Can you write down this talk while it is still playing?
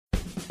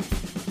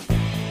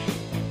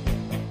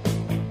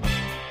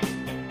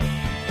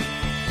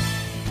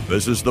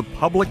This is The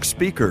Public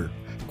Speaker,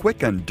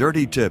 quick and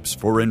dirty tips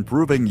for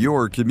improving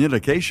your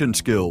communication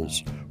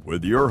skills,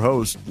 with your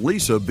host,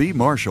 Lisa B.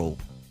 Marshall.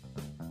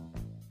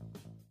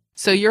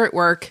 So you're at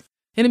work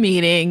in a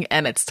meeting,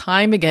 and it's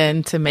time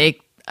again to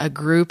make a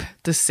group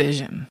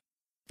decision.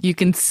 You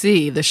can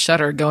see the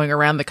shudder going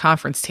around the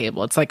conference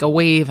table. It's like a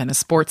wave in a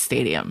sports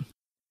stadium.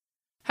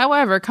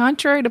 However,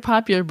 contrary to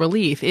popular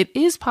belief, it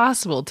is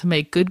possible to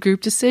make good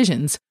group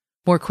decisions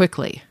more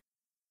quickly.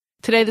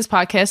 Today, this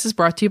podcast is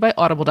brought to you by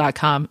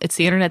Audible.com. It's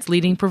the internet's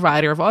leading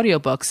provider of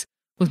audiobooks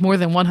with more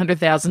than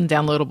 100,000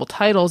 downloadable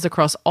titles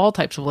across all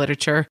types of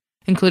literature,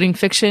 including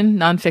fiction,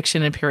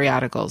 nonfiction, and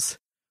periodicals.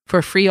 For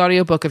a free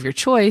audiobook of your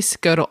choice,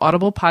 go to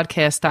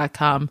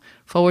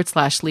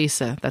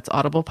audiblepodcast.com/Lisa. That's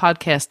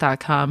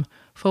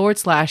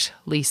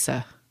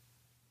audiblepodcast.com/Lisa.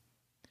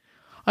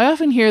 I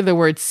often hear the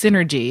word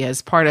synergy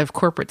as part of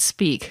corporate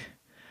speak.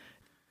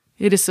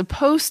 It is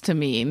supposed to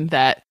mean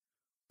that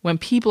when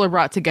people are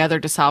brought together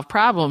to solve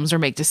problems or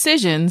make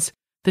decisions,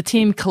 the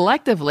team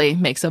collectively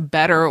makes a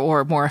better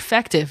or more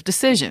effective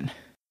decision.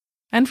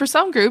 And for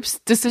some groups,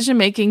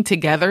 decision-making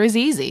together is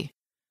easy.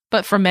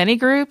 But for many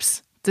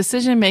groups,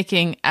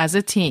 decision-making as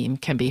a team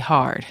can be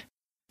hard.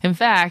 In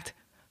fact,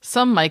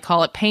 some might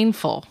call it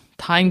painful,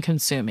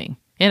 time-consuming,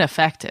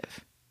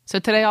 ineffective. So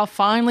today I'll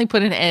finally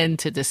put an end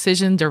to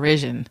decision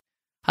derision.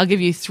 I'll give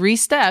you 3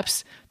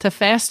 steps to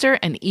faster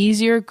and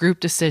easier group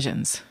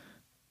decisions.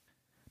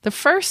 The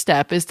first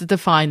step is to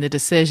define the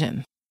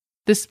decision.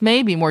 This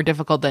may be more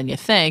difficult than you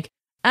think,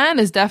 and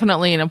is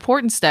definitely an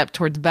important step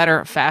towards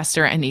better,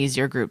 faster, and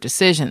easier group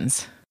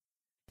decisions.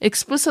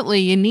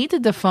 Explicitly, you need to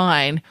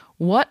define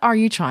what are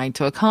you trying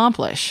to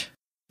accomplish,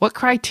 what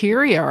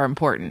criteria are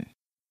important,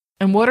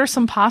 and what are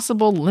some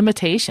possible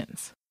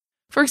limitations.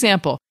 For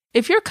example,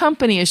 if your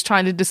company is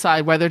trying to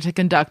decide whether to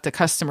conduct a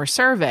customer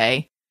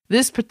survey,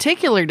 this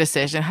particular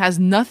decision has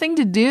nothing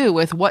to do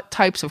with what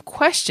types of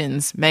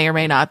questions may or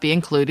may not be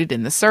included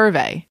in the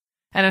survey.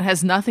 And it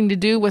has nothing to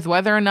do with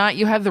whether or not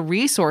you have the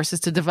resources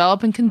to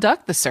develop and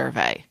conduct the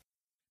survey.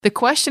 The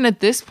question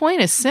at this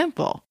point is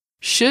simple.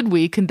 Should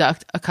we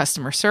conduct a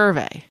customer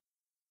survey?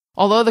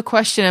 Although the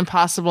question and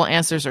possible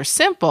answers are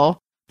simple,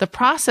 the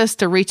process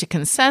to reach a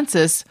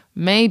consensus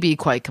may be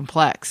quite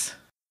complex.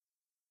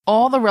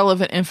 All the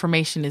relevant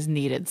information is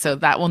needed, so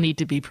that will need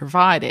to be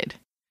provided.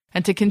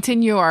 And to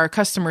continue our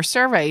customer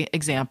survey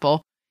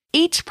example,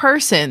 each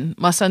person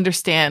must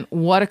understand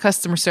what a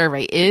customer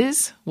survey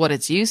is, what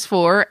it's used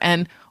for,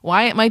 and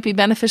why it might be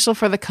beneficial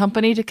for the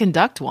company to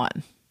conduct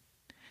one.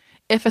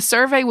 If a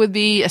survey would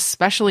be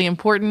especially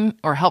important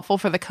or helpful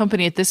for the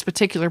company at this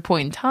particular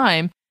point in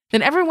time,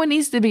 then everyone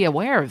needs to be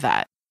aware of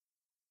that.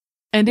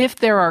 And if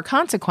there are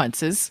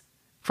consequences,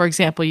 for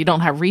example, you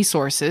don't have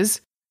resources,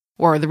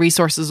 or the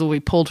resources will be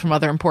pulled from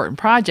other important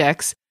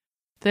projects,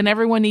 then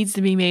everyone needs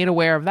to be made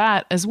aware of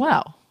that as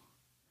well.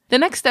 The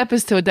next step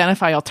is to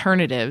identify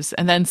alternatives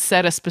and then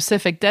set a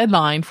specific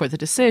deadline for the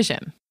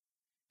decision.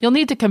 You'll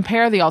need to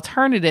compare the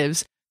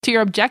alternatives to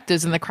your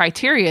objectives and the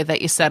criteria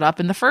that you set up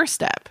in the first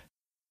step.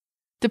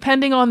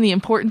 Depending on the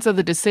importance of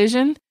the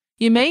decision,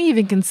 you may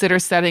even consider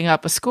setting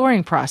up a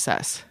scoring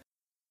process.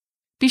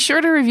 Be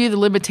sure to review the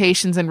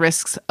limitations and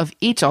risks of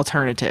each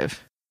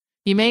alternative.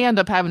 You may end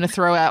up having to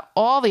throw out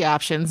all the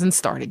options and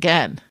start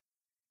again.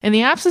 In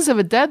the absence of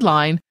a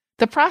deadline,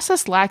 the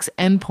process lacks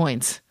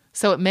endpoints,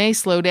 so it may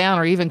slow down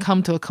or even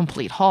come to a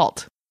complete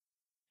halt.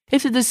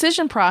 If the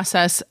decision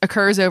process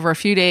occurs over a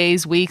few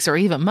days, weeks, or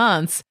even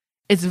months,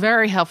 it's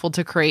very helpful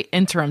to create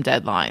interim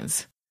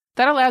deadlines.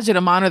 That allows you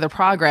to monitor the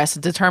progress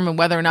and determine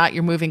whether or not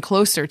you're moving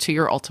closer to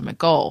your ultimate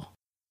goal.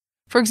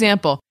 For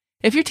example,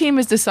 if your team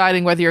is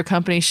deciding whether your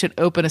company should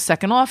open a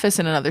second office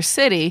in another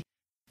city,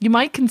 you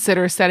might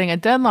consider setting a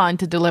deadline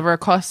to deliver a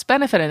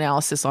cost-benefit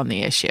analysis on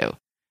the issue,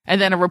 and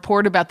then a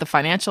report about the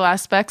financial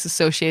aspects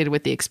associated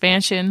with the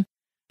expansion,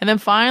 and then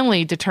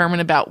finally determine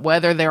about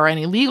whether there are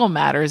any legal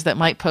matters that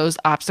might pose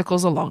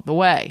obstacles along the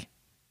way.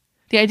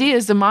 The idea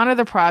is to monitor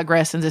the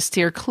progress and to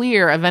steer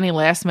clear of any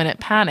last-minute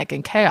panic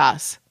and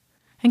chaos.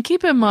 And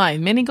keep in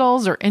mind,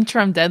 mini-goals or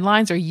interim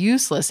deadlines are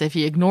useless if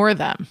you ignore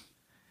them.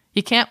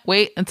 You can't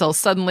wait until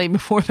suddenly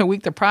before the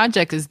week the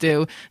project is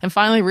due and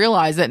finally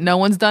realize that no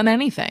one's done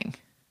anything.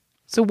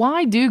 So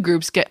why do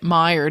groups get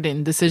mired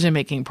in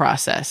decision-making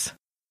process?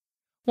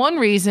 One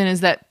reason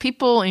is that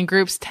people in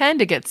groups tend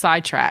to get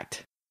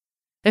sidetracked.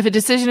 If a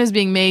decision is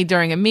being made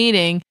during a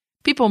meeting,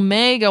 people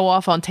may go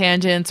off on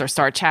tangents or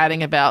start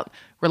chatting about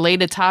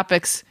related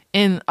topics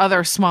in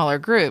other smaller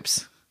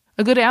groups.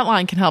 A good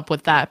outline can help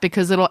with that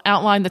because it'll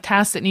outline the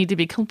tasks that need to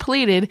be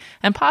completed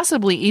and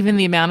possibly even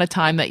the amount of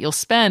time that you'll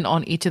spend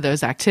on each of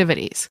those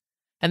activities.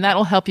 And that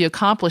will help you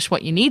accomplish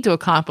what you need to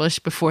accomplish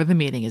before the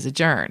meeting is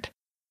adjourned.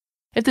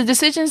 If the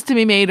decision is to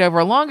be made over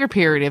a longer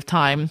period of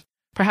time,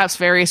 perhaps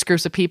various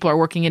groups of people are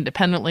working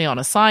independently on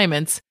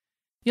assignments,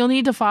 you'll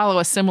need to follow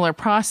a similar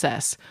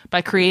process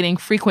by creating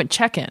frequent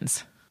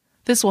check-ins.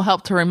 This will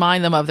help to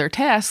remind them of their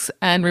tasks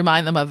and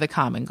remind them of the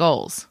common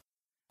goals.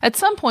 At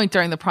some point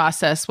during the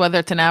process, whether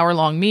it's an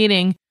hour-long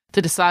meeting,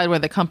 to decide where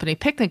the company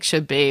picnic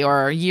should be,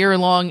 or a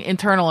year-long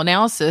internal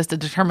analysis to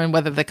determine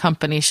whether the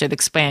company should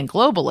expand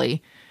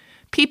globally,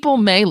 people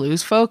may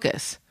lose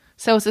focus.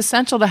 So it's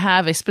essential to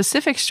have a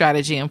specific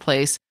strategy in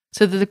place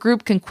so that the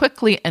group can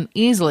quickly and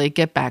easily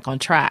get back on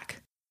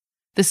track.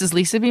 This is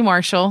Lisa B.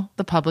 Marshall,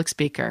 the public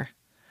speaker.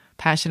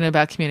 Passionate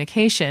about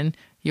communication,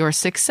 your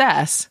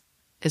success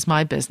is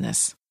my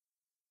business.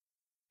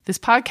 This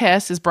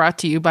podcast is brought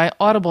to you by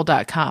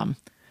Audible.com.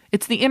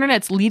 It's the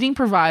internet's leading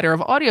provider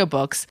of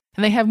audiobooks,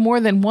 and they have more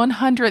than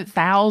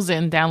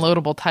 100,000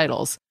 downloadable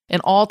titles in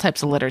all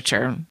types of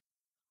literature.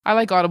 I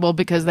like Audible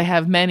because they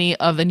have many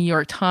of the New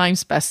York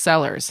Times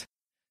bestsellers.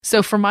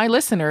 So for my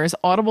listeners,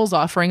 Audible's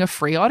offering a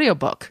free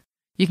audiobook.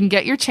 You can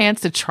get your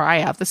chance to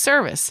try out the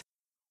service.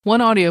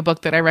 One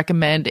audiobook that I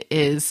recommend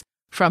is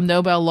from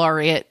Nobel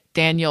laureate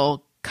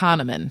Daniel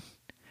Kahneman.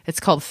 It's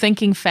called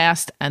Thinking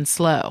Fast and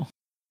Slow.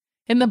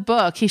 In the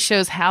book, he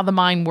shows how the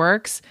mind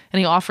works, and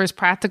he offers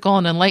practical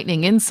and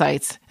enlightening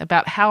insights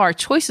about how our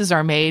choices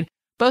are made,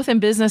 both in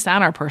business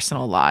and our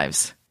personal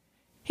lives.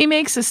 He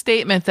makes a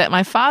statement that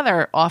my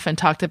father often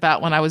talked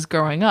about when I was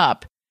growing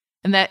up,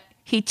 and that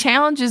he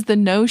challenges the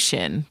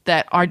notion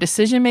that our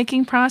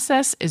decision-making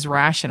process is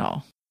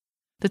rational.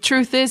 The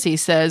truth is, he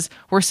says,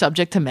 we're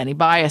subject to many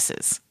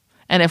biases,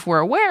 and if we're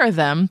aware of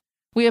them,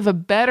 we have a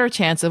better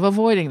chance of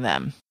avoiding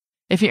them.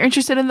 If you're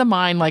interested in the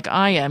mind like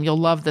I am, you'll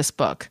love this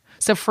book.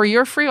 So for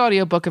your free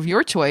audiobook of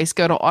your choice,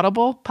 go to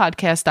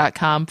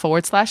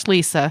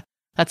audiblepodcast.com/Lisa.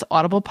 That's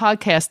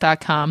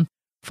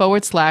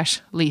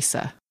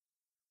audiblepodcast.com/Lisa.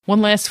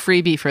 One last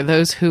freebie for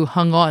those who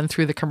hung on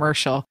through the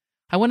commercial.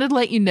 I wanted to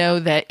let you know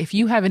that if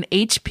you have an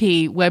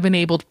HP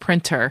web-enabled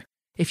printer,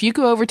 if you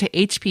go over to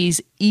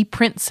HP's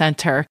ePrint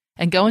Center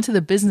and go into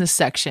the business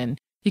section,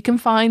 you can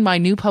find my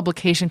new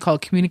publication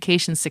called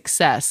Communication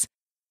Success,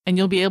 and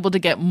you'll be able to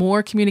get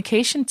more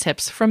communication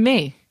tips from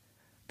me.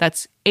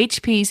 That's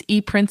HP's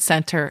ePrint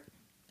Center,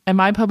 and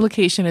my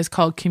publication is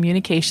called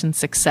Communication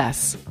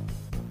Success.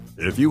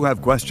 If you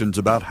have questions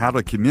about how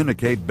to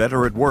communicate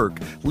better at work,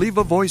 leave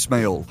a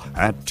voicemail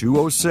at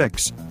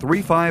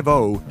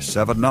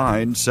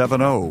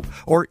 206-350-7970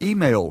 or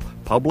email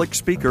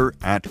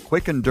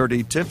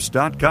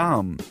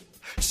publicspeaker@quickanddirtytips.com.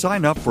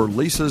 Sign up for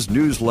Lisa's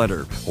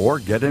newsletter or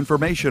get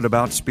information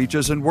about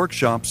speeches and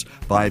workshops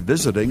by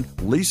visiting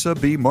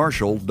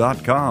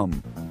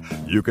lisabmarshall.com.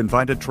 You can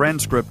find a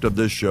transcript of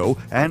this show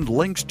and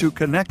links to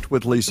connect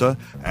with Lisa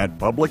at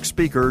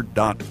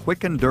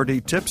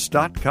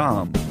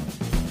publicspeaker.quickanddirtytips.com.